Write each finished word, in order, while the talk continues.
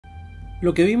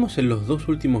Lo que vimos en los dos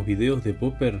últimos videos de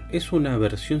Popper es una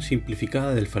versión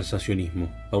simplificada del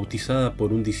falsacionismo, bautizada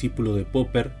por un discípulo de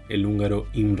Popper, el húngaro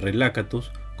Imre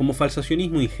Lakatos, como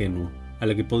falsacionismo ingenuo, a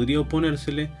la que podría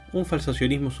oponérsele un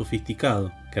falsacionismo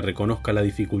sofisticado, que reconozca la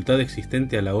dificultad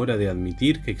existente a la hora de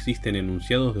admitir que existen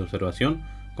enunciados de observación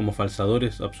como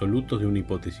falsadores absolutos de una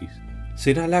hipótesis.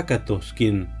 Será Lakatos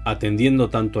quien, atendiendo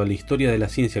tanto a la historia de la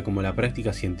ciencia como a la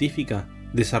práctica científica,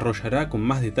 desarrollará con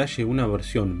más detalle una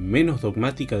versión menos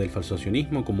dogmática del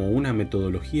falsacionismo como una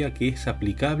metodología que es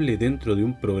aplicable dentro de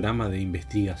un programa de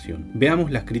investigación.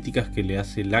 Veamos las críticas que le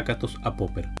hace Lakatos a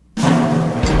Popper.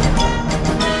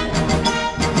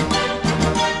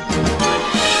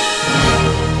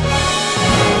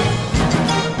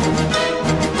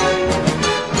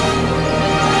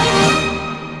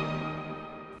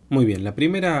 Muy bien, la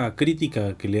primera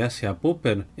crítica que le hace a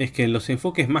Popper es que en los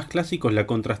enfoques más clásicos la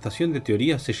contrastación de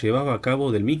teorías se llevaba a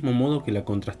cabo del mismo modo que la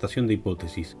contrastación de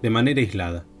hipótesis, de manera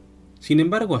aislada. Sin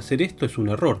embargo, hacer esto es un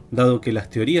error, dado que las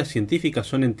teorías científicas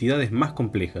son entidades más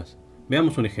complejas.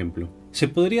 Veamos un ejemplo. Se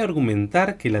podría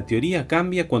argumentar que la teoría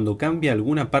cambia cuando cambia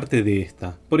alguna parte de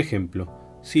esta. Por ejemplo,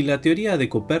 si la teoría de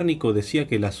Copérnico decía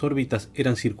que las órbitas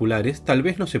eran circulares, tal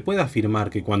vez no se pueda afirmar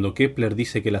que cuando Kepler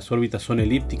dice que las órbitas son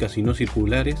elípticas y no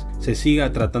circulares, se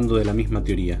siga tratando de la misma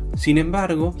teoría. Sin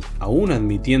embargo, aún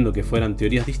admitiendo que fueran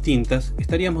teorías distintas,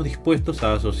 estaríamos dispuestos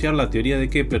a asociar la teoría de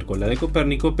Kepler con la de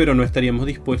Copérnico, pero no estaríamos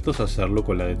dispuestos a hacerlo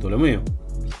con la de Ptolomeo.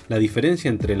 La diferencia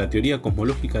entre la teoría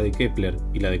cosmológica de Kepler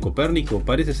y la de Copérnico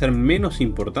parece ser menos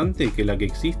importante que la que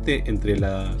existe entre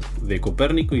la de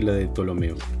Copérnico y la de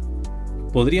Ptolomeo.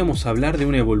 Podríamos hablar de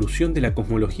una evolución de la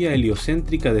cosmología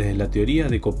heliocéntrica desde la teoría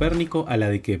de Copérnico a la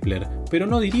de Kepler, pero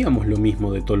no diríamos lo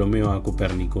mismo de Ptolomeo a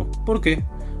Copérnico. ¿Por qué?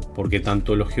 Porque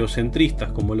tanto los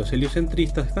geocentristas como los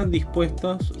heliocentristas están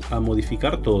dispuestos a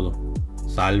modificar todo,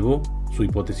 salvo su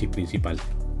hipótesis principal.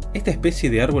 Esta especie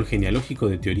de árbol genealógico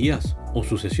de teorías, o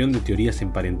sucesión de teorías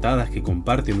emparentadas que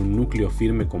comparten un núcleo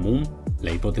firme común,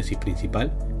 la hipótesis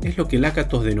principal, es lo que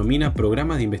Lakatos denomina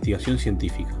programa de investigación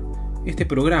científica. Este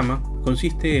programa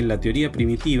consiste en la teoría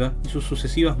primitiva y sus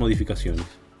sucesivas modificaciones.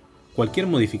 Cualquier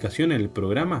modificación en el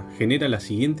programa genera la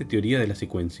siguiente teoría de la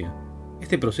secuencia.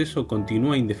 Este proceso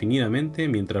continúa indefinidamente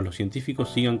mientras los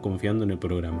científicos sigan confiando en el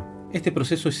programa. Este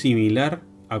proceso es similar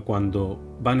a cuando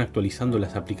van actualizando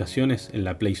las aplicaciones en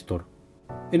la Play Store.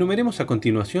 Enumeremos a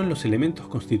continuación los elementos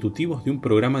constitutivos de un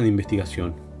programa de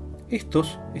investigación.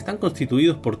 Estos están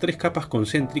constituidos por tres capas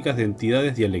concéntricas de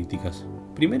entidades dialécticas.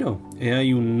 Primero,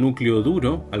 hay un núcleo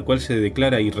duro, al cual se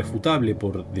declara irrefutable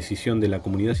por decisión de la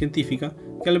comunidad científica,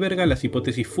 que alberga las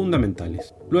hipótesis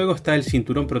fundamentales. Luego está el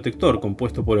cinturón protector,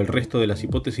 compuesto por el resto de las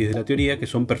hipótesis de la teoría que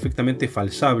son perfectamente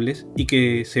falsables y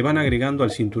que se van agregando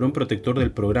al cinturón protector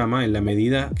del programa en la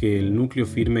medida que el núcleo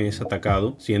firme es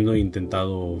atacado, siendo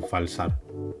intentado falsar.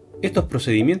 Estos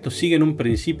procedimientos siguen un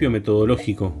principio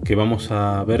metodológico que vamos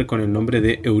a ver con el nombre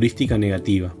de heurística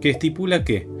negativa, que estipula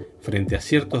que, frente a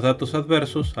ciertos datos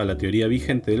adversos a la teoría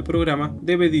vigente del programa,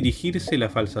 debe dirigirse la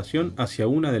falsación hacia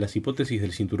una de las hipótesis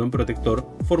del cinturón protector,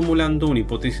 formulando una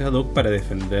hipótesis ad hoc para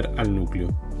defender al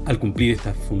núcleo. Al cumplir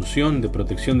esta función de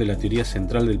protección de la teoría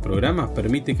central del programa,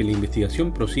 permite que la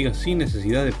investigación prosiga sin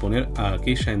necesidad de poner a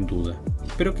aquella en duda.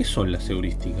 ¿Pero qué son las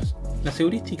heurísticas? Las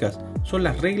heurísticas son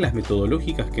las reglas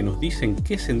metodológicas que nos dicen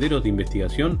qué senderos de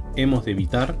investigación hemos de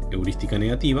evitar, heurística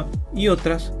negativa, y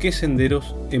otras qué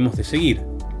senderos hemos de seguir,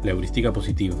 la heurística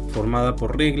positiva, formada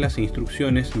por reglas e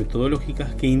instrucciones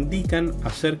metodológicas que indican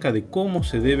acerca de cómo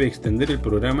se debe extender el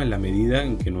programa en la medida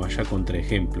en que no haya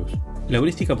contraejemplos. La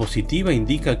heurística positiva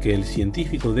indica que el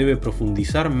científico debe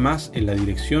profundizar más en la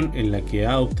dirección en la que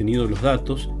ha obtenido los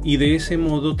datos y de ese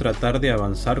modo tratar de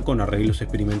avanzar con arreglos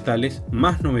experimentales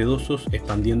más novedosos,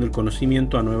 expandiendo el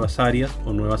conocimiento a nuevas áreas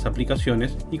o nuevas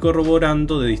aplicaciones y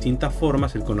corroborando de distintas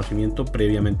formas el conocimiento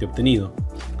previamente obtenido.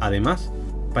 Además,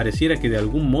 pareciera que de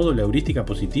algún modo la heurística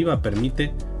positiva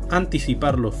permite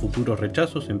anticipar los futuros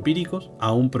rechazos empíricos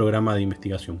a un programa de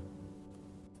investigación.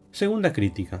 Segunda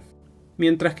crítica.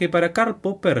 Mientras que para Karl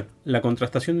Popper la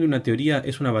contrastación de una teoría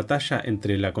es una batalla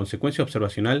entre la consecuencia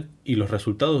observacional y los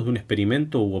resultados de un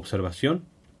experimento u observación,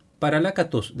 para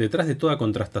Lakatos detrás de toda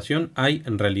contrastación hay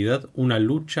en realidad una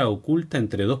lucha oculta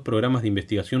entre dos programas de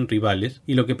investigación rivales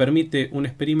y lo que permite un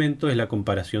experimento es la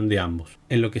comparación de ambos.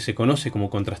 En lo que se conoce como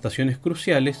contrastaciones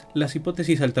cruciales, las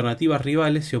hipótesis alternativas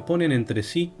rivales se oponen entre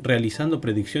sí realizando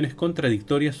predicciones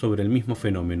contradictorias sobre el mismo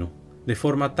fenómeno. de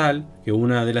forma tal que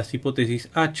una de las hipótesis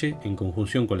H, en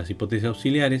conjunción con las hipótesis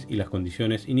auxiliares y las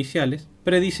condiciones iniciales,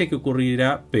 predice que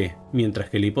ocurrirá P, mientras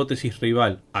que la hipótesis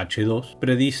rival H2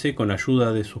 predice, con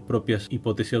ayuda de sus propias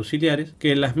hipótesis auxiliares,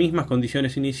 que en las mismas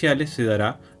condiciones iniciales se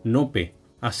dará no P.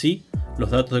 Así, los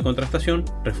datos de contrastación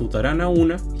refutarán a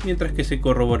una, mientras que se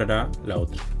corroborará la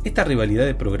otra. Esta rivalidad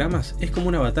de programas es como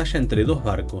una batalla entre dos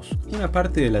barcos. Una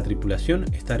parte de la tripulación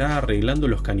estará arreglando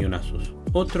los cañonazos,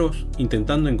 otros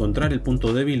intentando encontrar el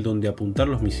punto débil donde apuntar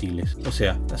los misiles, o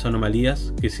sea, las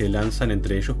anomalías que se lanzan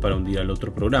entre ellos para hundir al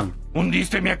otro programa.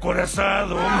 ¡Hundiste mi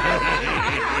acorazado!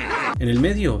 En el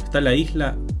medio está la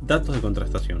isla datos de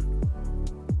contrastación.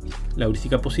 La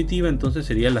heurística positiva entonces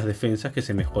serían las defensas que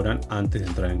se mejoran antes de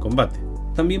entrar en combate.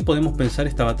 También podemos pensar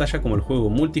esta batalla como el juego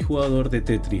multijugador de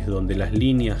Tetris, donde las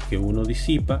líneas que uno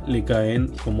disipa le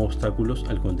caen como obstáculos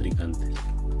al contrincante.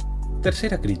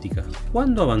 Tercera crítica.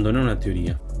 ¿Cuándo abandonar una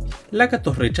teoría?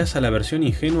 Lakatos rechaza la versión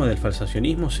ingenua del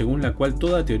falsacionismo, según la cual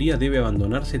toda teoría debe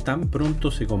abandonarse tan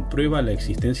pronto se comprueba la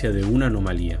existencia de una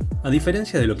anomalía. A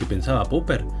diferencia de lo que pensaba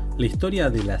Popper, la historia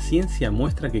de la ciencia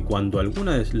muestra que cuando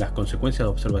algunas de las consecuencias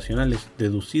observacionales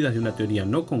deducidas de una teoría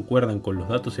no concuerdan con los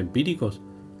datos empíricos,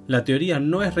 la teoría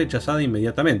no es rechazada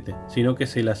inmediatamente, sino que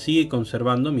se la sigue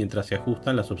conservando mientras se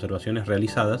ajustan las observaciones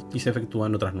realizadas y se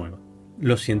efectúan otras nuevas.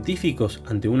 Los científicos,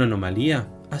 ante una anomalía,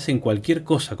 hacen cualquier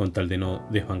cosa con tal de no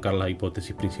desbancar la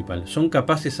hipótesis principal. Son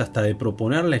capaces hasta de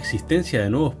proponer la existencia de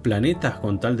nuevos planetas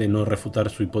con tal de no refutar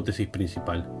su hipótesis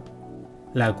principal.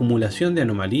 La acumulación de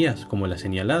anomalías, como la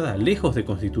señalada, lejos de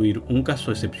constituir un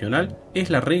caso excepcional, es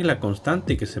la regla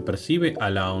constante que se percibe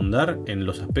al ahondar en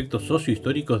los aspectos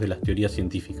sociohistóricos de las teorías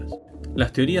científicas.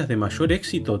 Las teorías de mayor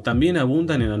éxito también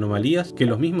abundan en anomalías que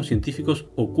los mismos científicos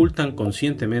ocultan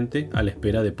conscientemente a la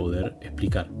espera de poder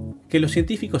explicar. Que los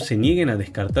científicos se nieguen a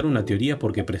descartar una teoría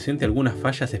porque presente algunas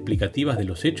fallas explicativas de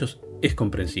los hechos es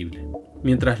comprensible.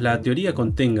 Mientras la teoría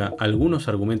contenga algunos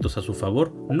argumentos a su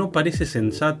favor, no parece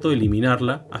sensato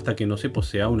eliminarla hasta que no se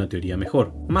posea una teoría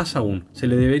mejor. Más aún, se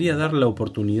le debería dar la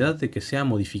oportunidad de que sea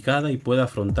modificada y pueda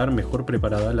afrontar mejor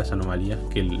preparada las anomalías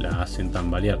que la hacen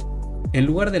tambalear. En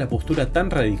lugar de la postura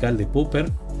tan radical de Popper,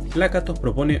 Lakatos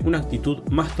propone una actitud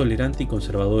más tolerante y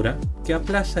conservadora que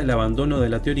aplaza el abandono de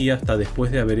la teoría hasta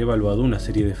después de haber evaluado una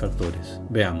serie de factores.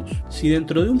 Veamos. Si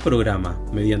dentro de un programa,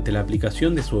 mediante la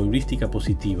aplicación de su heurística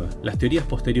positiva, las teorías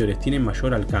posteriores tienen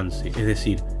mayor alcance, es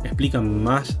decir, explican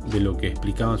más de lo que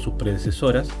explicaban sus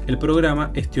predecesoras, el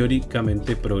programa es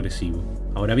teóricamente progresivo.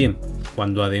 Ahora bien,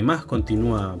 cuando además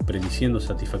continúa prediciendo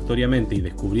satisfactoriamente y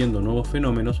descubriendo nuevos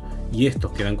fenómenos, y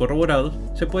estos quedan corroborados,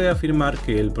 se puede afirmar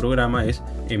que el programa es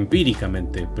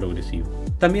empíricamente progresivo.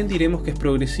 También diremos que es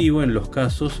progresivo en los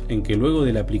casos en que luego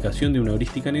de la aplicación de una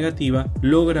heurística negativa,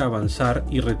 logra avanzar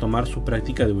y retomar su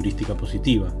práctica de heurística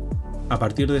positiva. A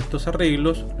partir de estos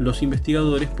arreglos, los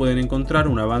investigadores pueden encontrar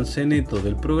un avance neto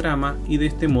del programa y de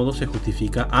este modo se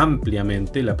justifica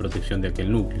ampliamente la protección de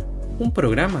aquel núcleo. Un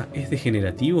programa es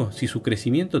degenerativo si su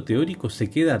crecimiento teórico se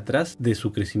queda atrás de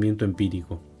su crecimiento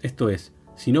empírico, esto es,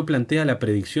 si no plantea la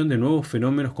predicción de nuevos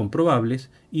fenómenos comprobables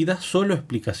y da solo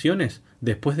explicaciones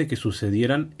después de que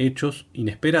sucedieran hechos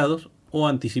inesperados o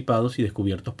anticipados y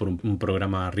descubiertos por un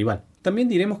programa rival. También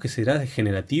diremos que será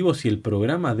degenerativo si el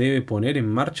programa debe poner en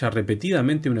marcha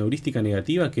repetidamente una heurística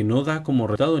negativa que no da como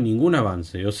resultado ningún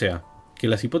avance, o sea, que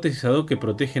las hipótesis ad hoc que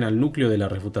protegen al núcleo de la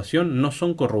refutación no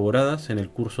son corroboradas en el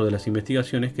curso de las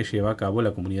investigaciones que lleva a cabo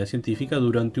la comunidad científica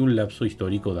durante un lapso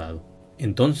histórico dado.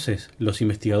 Entonces, los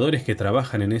investigadores que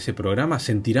trabajan en ese programa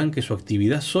sentirán que su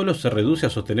actividad solo se reduce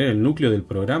a sostener el núcleo del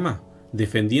programa,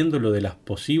 defendiéndolo de las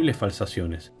posibles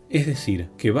falsaciones. Es decir,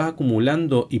 que va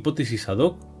acumulando hipótesis ad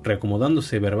hoc,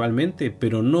 reacomodándose verbalmente,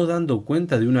 pero no dando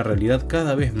cuenta de una realidad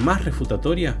cada vez más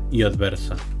refutatoria y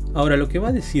adversa. Ahora, lo que va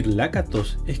a decir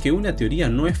Lakatos es que una teoría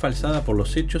no es falsada por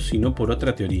los hechos sino por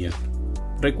otra teoría.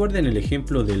 Recuerden el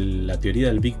ejemplo de la teoría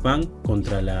del Big Bang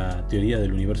contra la teoría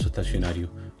del universo estacionario.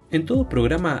 En todo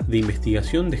programa de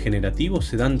investigación degenerativo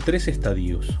se dan tres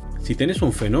estadios. Si tenés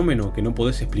un fenómeno que no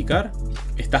podés explicar,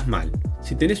 estás mal.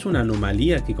 Si tenés una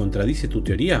anomalía que contradice tu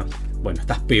teoría, bueno,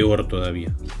 estás peor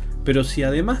todavía. Pero si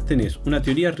además tenés una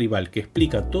teoría rival que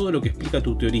explica todo lo que explica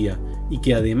tu teoría y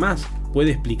que además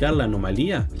puede explicar la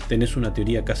anomalía, tenés una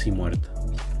teoría casi muerta.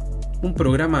 Un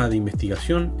programa de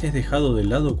investigación es dejado de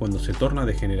lado cuando se torna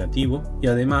degenerativo y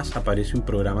además aparece un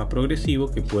programa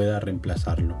progresivo que pueda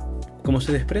reemplazarlo. Como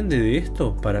se desprende de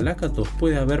esto, para Lakatos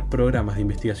puede haber programas de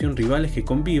investigación rivales que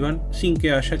convivan sin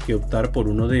que haya que optar por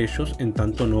uno de ellos en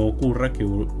tanto no ocurra que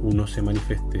uno se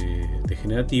manifieste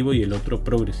degenerativo y el otro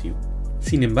progresivo.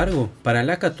 Sin embargo, para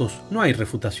Lakatos no hay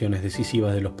refutaciones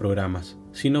decisivas de los programas.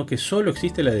 sino que solo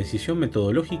existe la decisión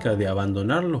metodológica de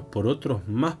abandonarlos por otros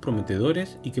más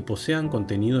prometedores y que posean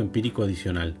contenido empírico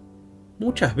adicional.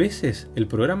 Muchas veces el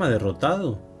programa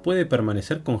derrotado puede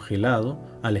permanecer congelado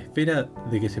a la espera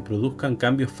de que se produzcan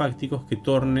cambios fácticos que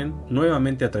tornen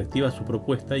nuevamente atractiva su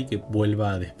propuesta y que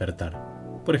vuelva a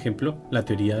despertar. Por ejemplo, la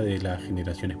teoría de la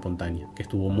generación espontánea, que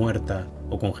estuvo muerta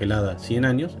o congelada 100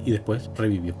 años y después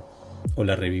revivió, o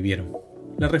la revivieron.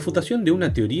 La refutación de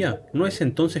una teoría no es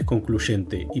entonces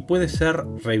concluyente y puede ser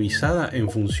revisada en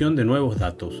función de nuevos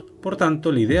datos. Por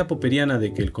tanto, la idea popperiana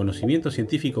de que el conocimiento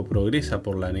científico progresa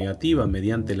por la negativa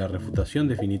mediante la refutación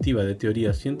definitiva de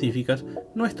teorías científicas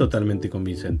no es totalmente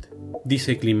convincente.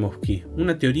 Dice Klimovsky,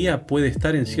 una teoría puede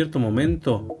estar en cierto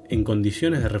momento en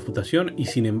condiciones de refutación y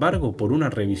sin embargo, por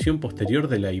una revisión posterior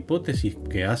de la hipótesis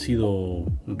que ha sido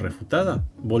refutada,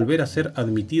 volver a ser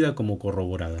admitida como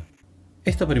corroborada.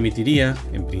 Esto permitiría,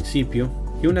 en principio,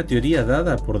 que una teoría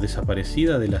dada por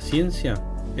desaparecida de la ciencia,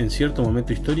 en cierto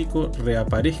momento histórico,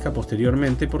 reaparezca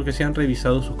posteriormente porque se han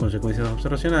revisado sus consecuencias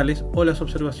observacionales o las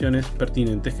observaciones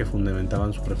pertinentes que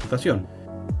fundamentaban su refutación.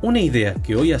 Una idea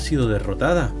que hoy ha sido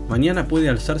derrotada, mañana puede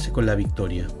alzarse con la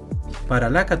victoria.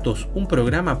 Para Lakatos, un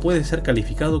programa puede ser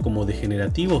calificado como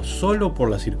degenerativo solo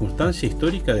por la circunstancia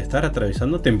histórica de estar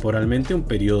atravesando temporalmente un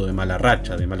periodo de mala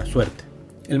racha, de mala suerte.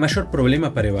 El mayor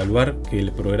problema para evaluar que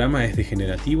el programa es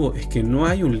degenerativo es que no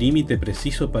hay un límite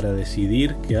preciso para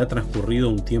decidir que ha transcurrido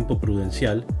un tiempo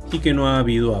prudencial y que no ha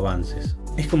habido avances.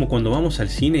 Es como cuando vamos al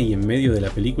cine y en medio de la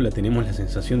película tenemos la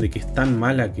sensación de que es tan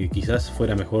mala que quizás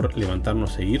fuera mejor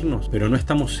levantarnos e irnos, pero no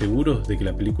estamos seguros de que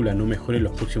la película no mejore en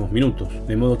los próximos minutos,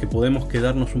 de modo que podemos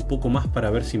quedarnos un poco más para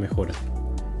ver si mejora.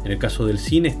 En el caso del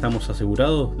cine estamos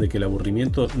asegurados de que el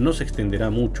aburrimiento no se extenderá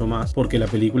mucho más porque la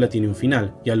película tiene un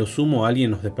final y a lo sumo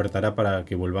alguien nos despertará para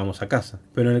que volvamos a casa.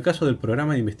 Pero en el caso del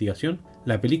programa de investigación,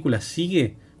 la película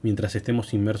sigue mientras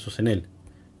estemos inmersos en él.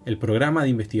 El programa de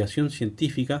investigación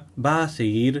científica va a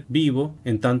seguir vivo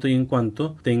en tanto y en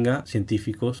cuanto tenga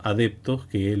científicos adeptos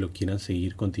que lo quieran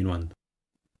seguir continuando.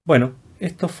 Bueno,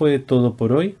 esto fue todo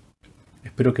por hoy.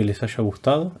 Espero que les haya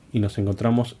gustado y nos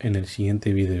encontramos en el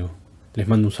siguiente video. Les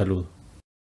mando un saludo.